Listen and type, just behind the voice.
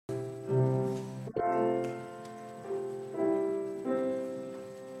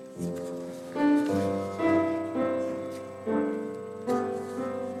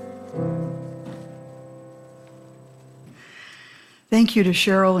Thank you to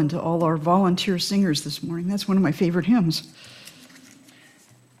Cheryl and to all our volunteer singers this morning. That's one of my favorite hymns.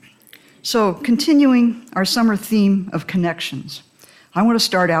 So, continuing our summer theme of connections, I want to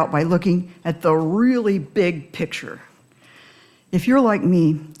start out by looking at the really big picture. If you're like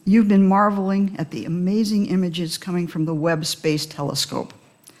me, you've been marveling at the amazing images coming from the Webb Space Telescope.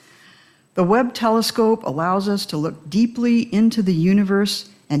 The Webb Telescope allows us to look deeply into the universe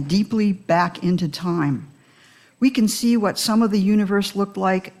and deeply back into time. We can see what some of the universe looked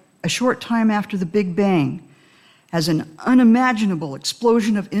like a short time after the Big Bang, as an unimaginable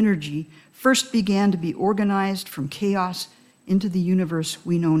explosion of energy first began to be organized from chaos into the universe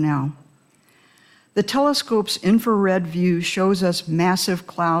we know now. The telescope's infrared view shows us massive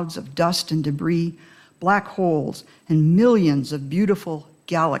clouds of dust and debris, black holes, and millions of beautiful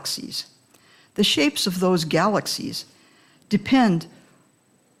galaxies. The shapes of those galaxies depend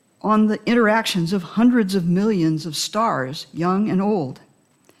on the interactions of hundreds of millions of stars, young and old.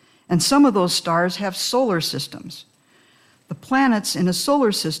 And some of those stars have solar systems. The planets in a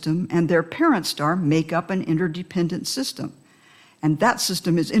solar system and their parent star make up an interdependent system. And that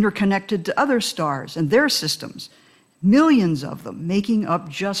system is interconnected to other stars and their systems, millions of them making up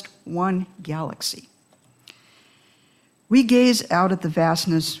just one galaxy. We gaze out at the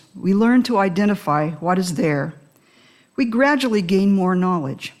vastness, we learn to identify what is there. We gradually gain more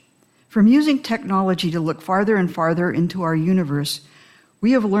knowledge. From using technology to look farther and farther into our universe,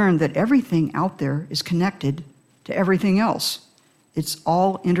 we have learned that everything out there is connected to everything else. It's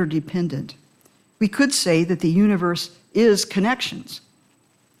all interdependent. We could say that the universe is connections.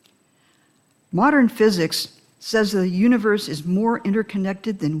 Modern physics says the universe is more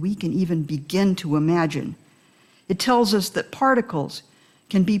interconnected than we can even begin to imagine. It tells us that particles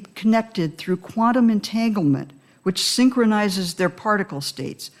can be connected through quantum entanglement, which synchronizes their particle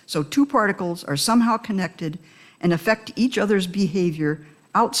states. So two particles are somehow connected and affect each other's behavior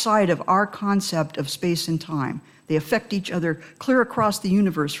outside of our concept of space and time. They affect each other clear across the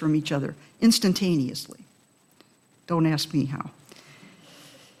universe from each other instantaneously. Don't ask me how.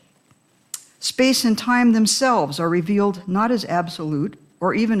 Space and time themselves are revealed not as absolute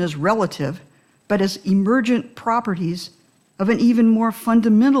or even as relative, but as emergent properties of an even more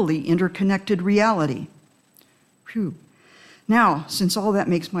fundamentally interconnected reality. Phew. Now, since all that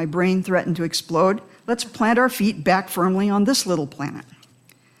makes my brain threaten to explode, let's plant our feet back firmly on this little planet.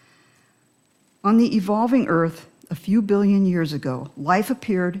 On the evolving Earth, a few billion years ago, life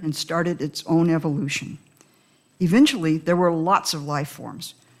appeared and started its own evolution. Eventually, there were lots of life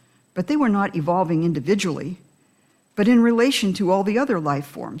forms, but they were not evolving individually, but in relation to all the other life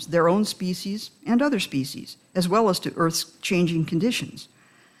forms, their own species and other species, as well as to Earth's changing conditions.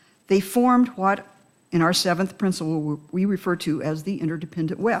 They formed what, in our seventh principle, we refer to as the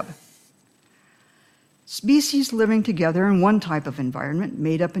interdependent web. Species living together in one type of environment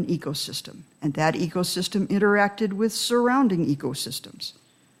made up an ecosystem, and that ecosystem interacted with surrounding ecosystems.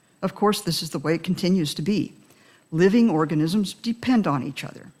 Of course, this is the way it continues to be. Living organisms depend on each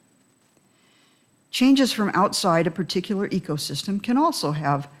other. Changes from outside a particular ecosystem can also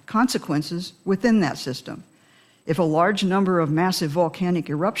have consequences within that system. If a large number of massive volcanic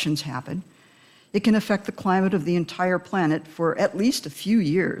eruptions happen, it can affect the climate of the entire planet for at least a few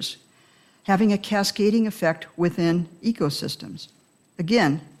years, having a cascading effect within ecosystems.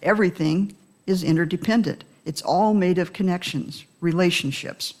 Again, everything is interdependent. It's all made of connections,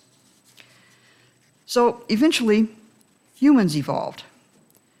 relationships. So eventually, humans evolved.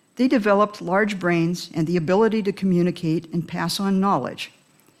 They developed large brains and the ability to communicate and pass on knowledge.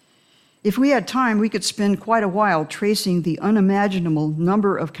 If we had time, we could spend quite a while tracing the unimaginable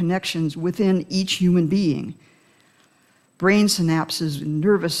number of connections within each human being. Brain synapses and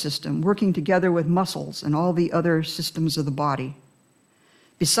nervous system working together with muscles and all the other systems of the body.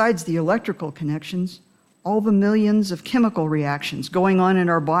 Besides the electrical connections, all the millions of chemical reactions going on in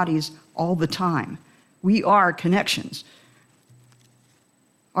our bodies all the time. We are connections.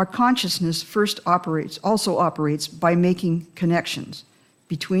 Our consciousness also operates by making connections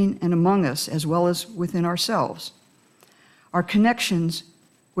between and among us, as well as within ourselves. Our connections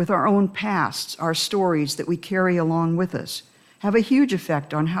with our own pasts, our stories that we carry along with us, have a huge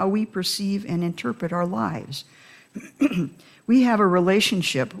effect on how we perceive and interpret our lives. We have a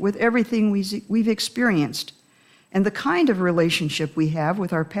relationship with everything we've experienced, and the kind of relationship we have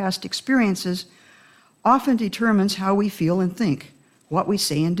with our past experiences often determines how we feel and think, what we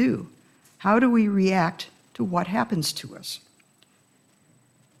say and do. How do we react to what happens to us?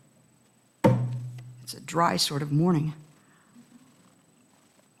 It's a dry sort of morning.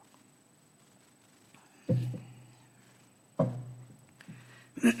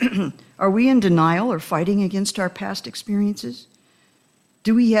 Are we in denial or fighting against our past experiences?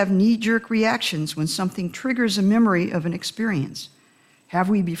 Do we have knee-jerk reactions when something triggers a memory of an experience? Have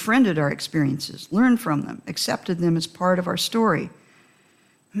we befriended our experiences, learned from them, accepted them as part of our story?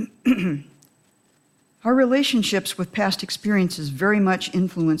 Our relationships with past experiences very much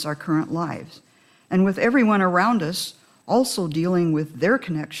influence our current lives, and with everyone around us also dealing with their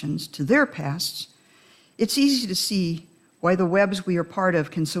connections to their pasts, it's easy to see why the webs we are part of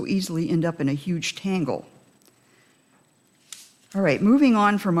can so easily end up in a huge tangle. All right, moving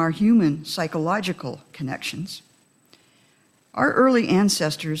on from our human psychological connections. Our early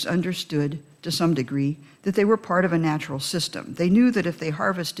ancestors understood, to some degree, that they were part of a natural system. They knew that if they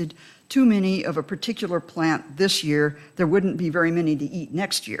harvested too many of a particular plant this year, there wouldn't be very many to eat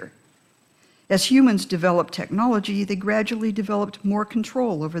next year. As humans developed technology, they gradually developed more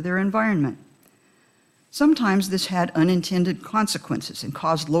control over their environment. Sometimes this had unintended consequences and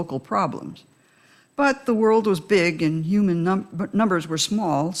caused local problems. But the world was big and human numbers were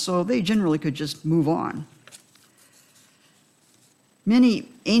small, so they generally could just move on. Many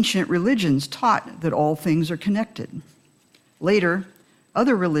ancient religions taught that all things are connected. Later,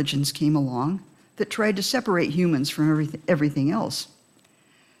 other religions came along that tried to separate humans from everything else.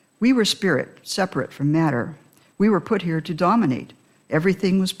 We were spirit, separate from matter. We were put here to dominate.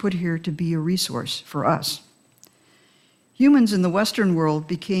 Everything was put here to be a resource for us. Humans in the Western world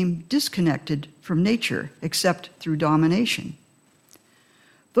became disconnected from nature, except through domination.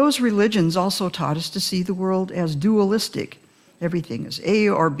 Those religions also taught us to see the world as dualistic. Everything is A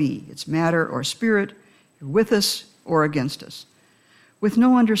or B. It's matter or spirit, you're with us or against us, with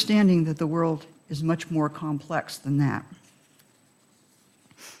no understanding that the world is much more complex than that.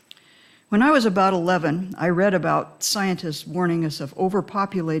 When I was about 11, I read about scientists warning us of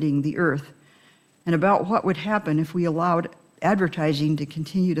overpopulating the earth and about what would happen if we allowed advertising to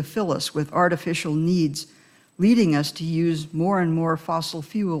continue to fill us with artificial needs, leading us to use more and more fossil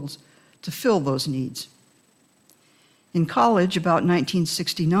fuels to fill those needs. In college, about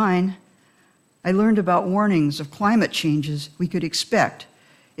 1969, I learned about warnings of climate changes we could expect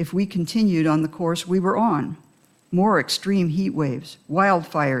if we continued on the course we were on. More extreme heat waves,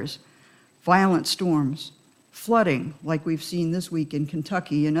 wildfires, violent storms, flooding like we've seen this week in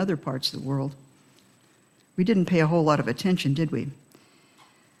Kentucky and other parts of the world. We didn't pay a whole lot of attention, did we?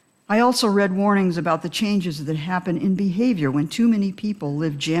 I also read warnings about the changes that happen in behavior when too many people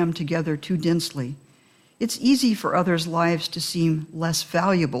live jammed together too densely. It's easy for others' lives to seem less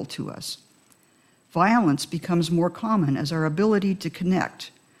valuable to us. Violence becomes more common as our ability to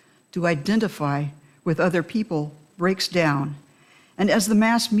connect, to identify with other people breaks down, and as the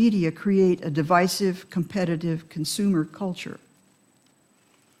mass media create a divisive, competitive consumer culture.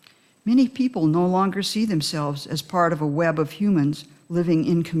 Many people no longer see themselves as part of a web of humans living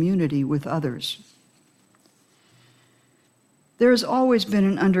in community with others. There has always been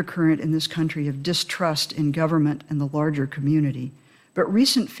an undercurrent in this country of distrust in government and the larger community, but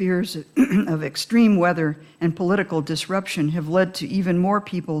recent fears of extreme weather and political disruption have led to even more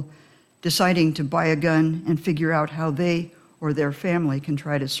people deciding to buy a gun and figure out how they or their family can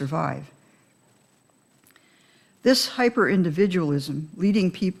try to survive. This hyper-individualism, leading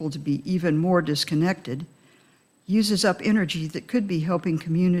people to be even more disconnected, uses up energy that could be helping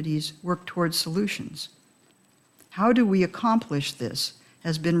communities work towards solutions. How do we accomplish this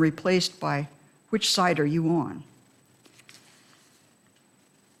has been replaced by, which side are you on?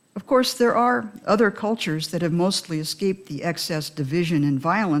 Of course, there are other cultures that have mostly escaped the excess division and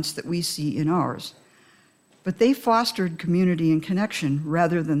violence that we see in ours. But they fostered community and connection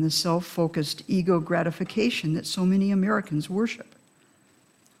rather than the self-focused ego gratification that so many Americans worship.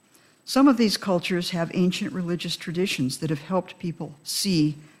 Some of these cultures have ancient religious traditions that have helped people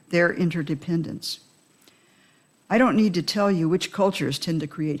see their interdependence. I don't need to tell you which cultures tend to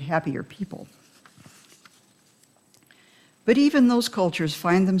create happier people. But even those cultures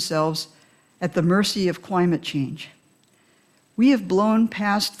find themselves at the mercy of climate change. We have blown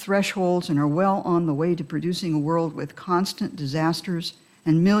past thresholds and are well on the way to producing a world with constant disasters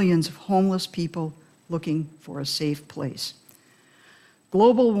and millions of homeless people looking for a safe place.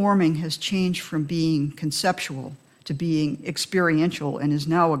 Global warming has changed from being conceptual to being experiential and is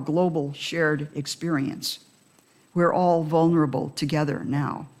now a global shared experience. We're all vulnerable together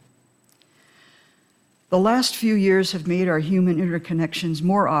now. The last few years have made our human interconnections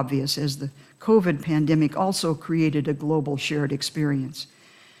more obvious as the COVID pandemic also created a global shared experience.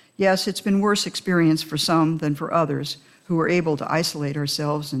 Yes, it's been worse experience for some than for others who were able to isolate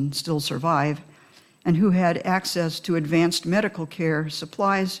ourselves and still survive, and who had access to advanced medical care,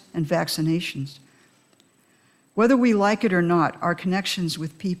 supplies, and vaccinations. Whether we like it or not, our connections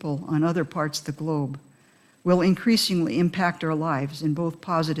with people on other parts of the globe, will increasingly impact our lives in both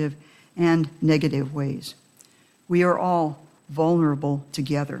positive and negative ways. We are all vulnerable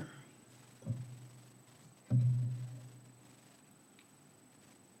together.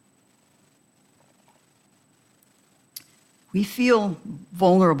 We feel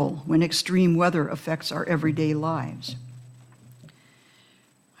vulnerable when extreme weather affects our everyday lives.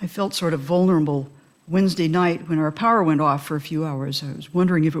 I felt sort of vulnerable Wednesday night when our power went off for a few hours. I was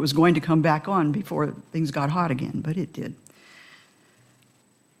wondering if it was going to come back on before things got hot again, but it did.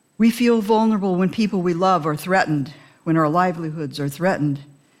 We feel vulnerable when people we love are threatened, when our livelihoods are threatened,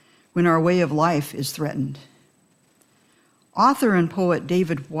 when our way of life is threatened. Author and poet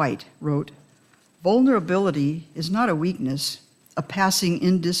David Whyte wrote, "Vulnerability is not a weakness, a passing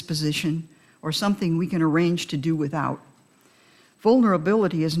indisposition, or something we can arrange to do without.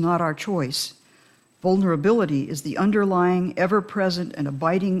 Vulnerability is not our choice. Vulnerability is the underlying, ever-present, and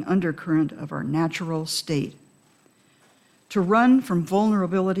abiding undercurrent of our natural state. To run from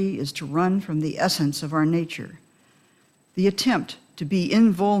vulnerability is to run from the essence of our nature. The attempt to be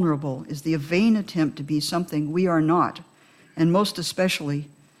invulnerable is the vain attempt to be something we are not, and most especially,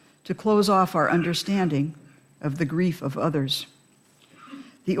 to close off our understanding of the grief of others.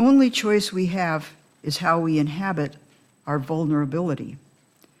 The only choice we have is how we inhabit our vulnerability,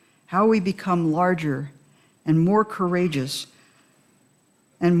 how we become larger and more courageous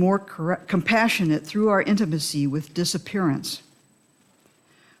and more compassionate through our intimacy with disappearance.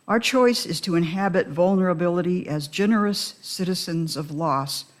 Our choice is to inhabit vulnerability as generous citizens of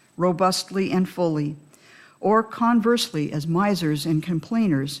loss, robustly and fully, or conversely as misers and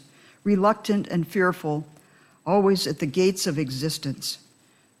complainers, reluctant and fearful, always at the gates of existence,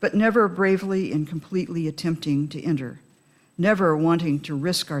 but never bravely and completely attempting to enter, never wanting to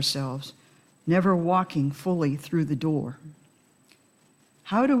risk ourselves, never walking fully through the door."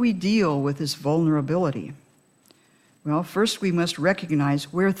 How do we deal with this vulnerability? Well, first we must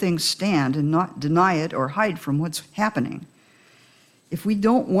recognize where things stand and not deny it or hide from what's happening. If we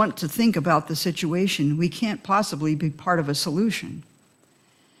don't want to think about the situation, we can't possibly be part of a solution.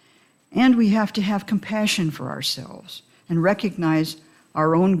 And we have to have compassion for ourselves and recognize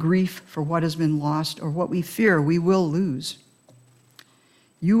our own grief for what has been lost or what we fear we will lose.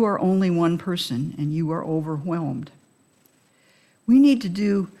 You are only one person and you are overwhelmed. We need to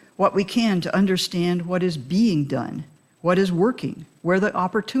do what we can to understand what is being done, what is working, where the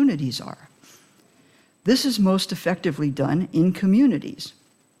opportunities are. This is most effectively done in communities.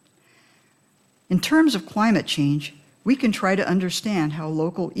 In terms of climate change, we can try to understand how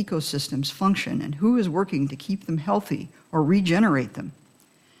local ecosystems function and who is working to keep them healthy or regenerate them.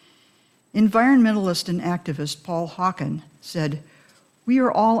 Environmentalist and activist Paul Hawken said, "We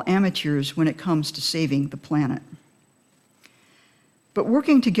are all amateurs when it comes to saving the planet." But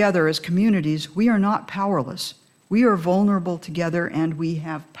working together as communities, we are not powerless. We are vulnerable together and we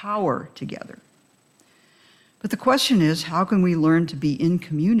have power together. But the question is, how can we learn to be in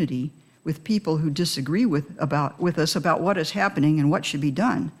community with people who disagree with us about what is happening and what should be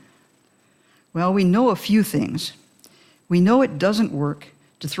done? Well, we know a few things. We know it doesn't work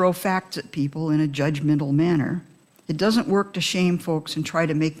to throw facts at people in a judgmental manner. It doesn't work to shame folks and try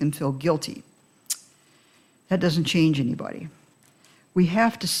to make them feel guilty. That doesn't change anybody. We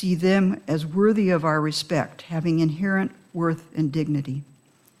have to see them as worthy of our respect, having inherent worth and dignity.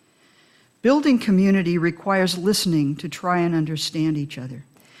 Building community requires listening to try and understand each other.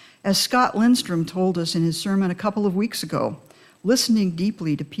 As Scott Lindstrom told us in his sermon a couple of weeks ago, listening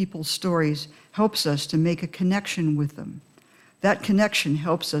deeply to people's stories helps us to make a connection with them. That connection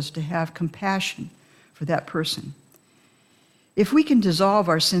helps us to have compassion for that person. If we can dissolve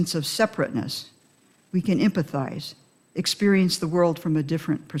our sense of separateness, we can empathize, experience the world from a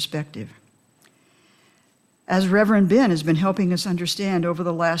different perspective. As Reverend Ben has been helping us understand over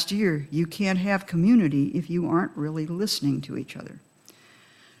the last year, you can't have community if you aren't really listening to each other.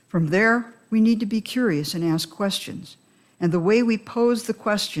 From there, we need to be curious and ask questions, and the way we pose the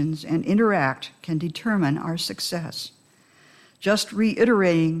questions and interact can determine our success. Just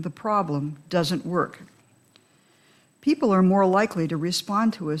reiterating the problem doesn't work. People are more likely to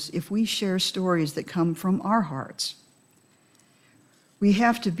respond to us if we share stories that come from our hearts. We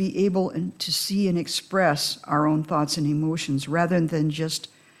have to be able to see and express our own thoughts and emotions rather than just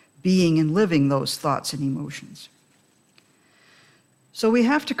being and living those thoughts and emotions. So we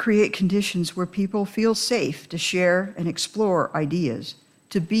have to create conditions where people feel safe to share and explore ideas,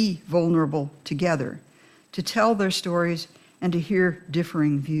 to be vulnerable together, to tell their stories and to hear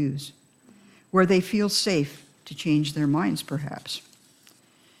differing views, where they feel safe to change their minds perhaps.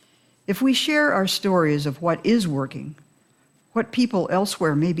 If we share our stories of what is working, what people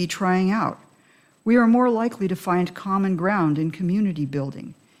elsewhere may be trying out, We are more likely to find common ground in community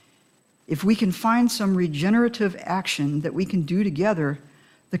building. If we can find some regenerative action that we can do together,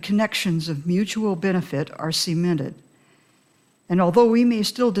 the connections of mutual benefit are cemented. And although we may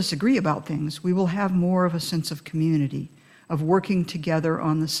still disagree about things, we will have more of a sense of community, of working together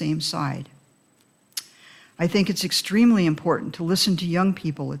on the same side. I think it's extremely important to listen to young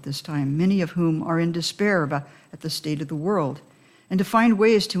people at this time, many of whom are in despair at the state of the world, and to find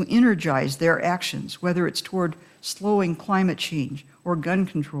ways to energize their actions, whether it's toward slowing climate change or gun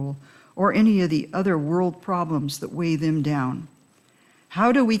control or any of the other world problems that weigh them down.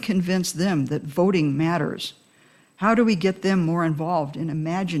 How do we convince them that voting matters? How do we get them more involved in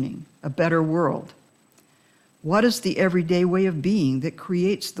imagining a better world? What is the everyday way of being that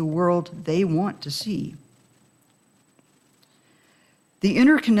creates the world they want to see? The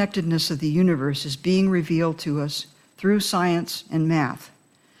interconnectedness of the universe is being revealed to us through science and math,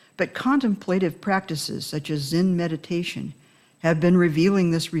 but contemplative practices such as Zen meditation have been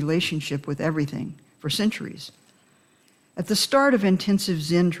revealing this relationship with everything for centuries. At the start of intensive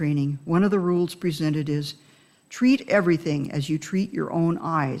Zen training, one of the rules presented is, treat everything as you treat your own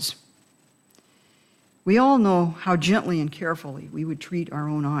eyes. We all know how gently and carefully we would treat our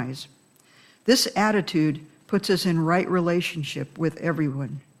own eyes. This attitude puts us in right relationship with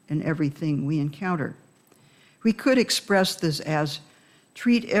everyone and everything we encounter. We could express this as,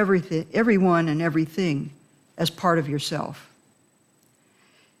 treat everyone and everything as part of yourself.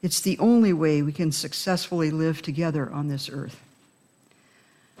 It's the only way we can successfully live together on this earth.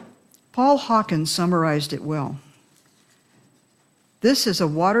 Paul Hawkins summarized it well. This is a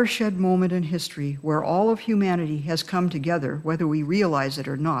watershed moment in history where all of humanity has come together, whether we realize it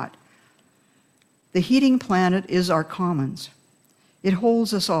or not. The heating planet is our commons. It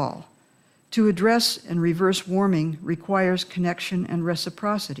holds us all. To address and reverse warming requires connection and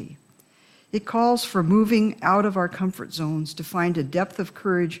reciprocity. It calls for moving out of our comfort zones to find a depth of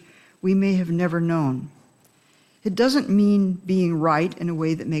courage we may have never known. It doesn't mean being right in a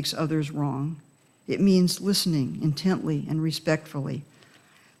way that makes others wrong. It means listening intently and respectfully,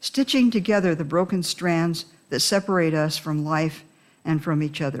 stitching together the broken strands that separate us from life and from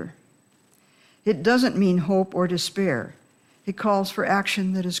each other. It doesn't mean hope or despair. It calls for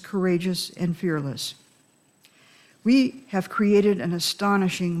action that is courageous and fearless. We have created an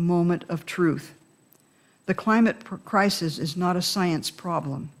astonishing moment of truth. The climate crisis is not a science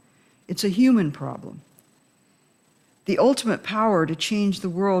problem. It's a human problem. The ultimate power to change the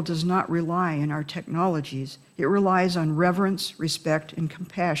world does not rely on our technologies. It relies on reverence, respect, and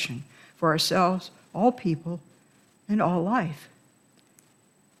compassion for ourselves, all people, and all life.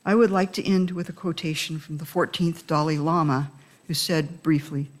 I would like to end with a quotation from the 14th Dalai Lama, who said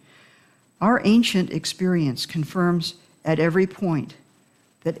briefly, "Our ancient experience confirms at every point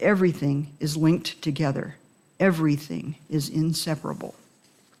that everything is linked together. Everything is inseparable."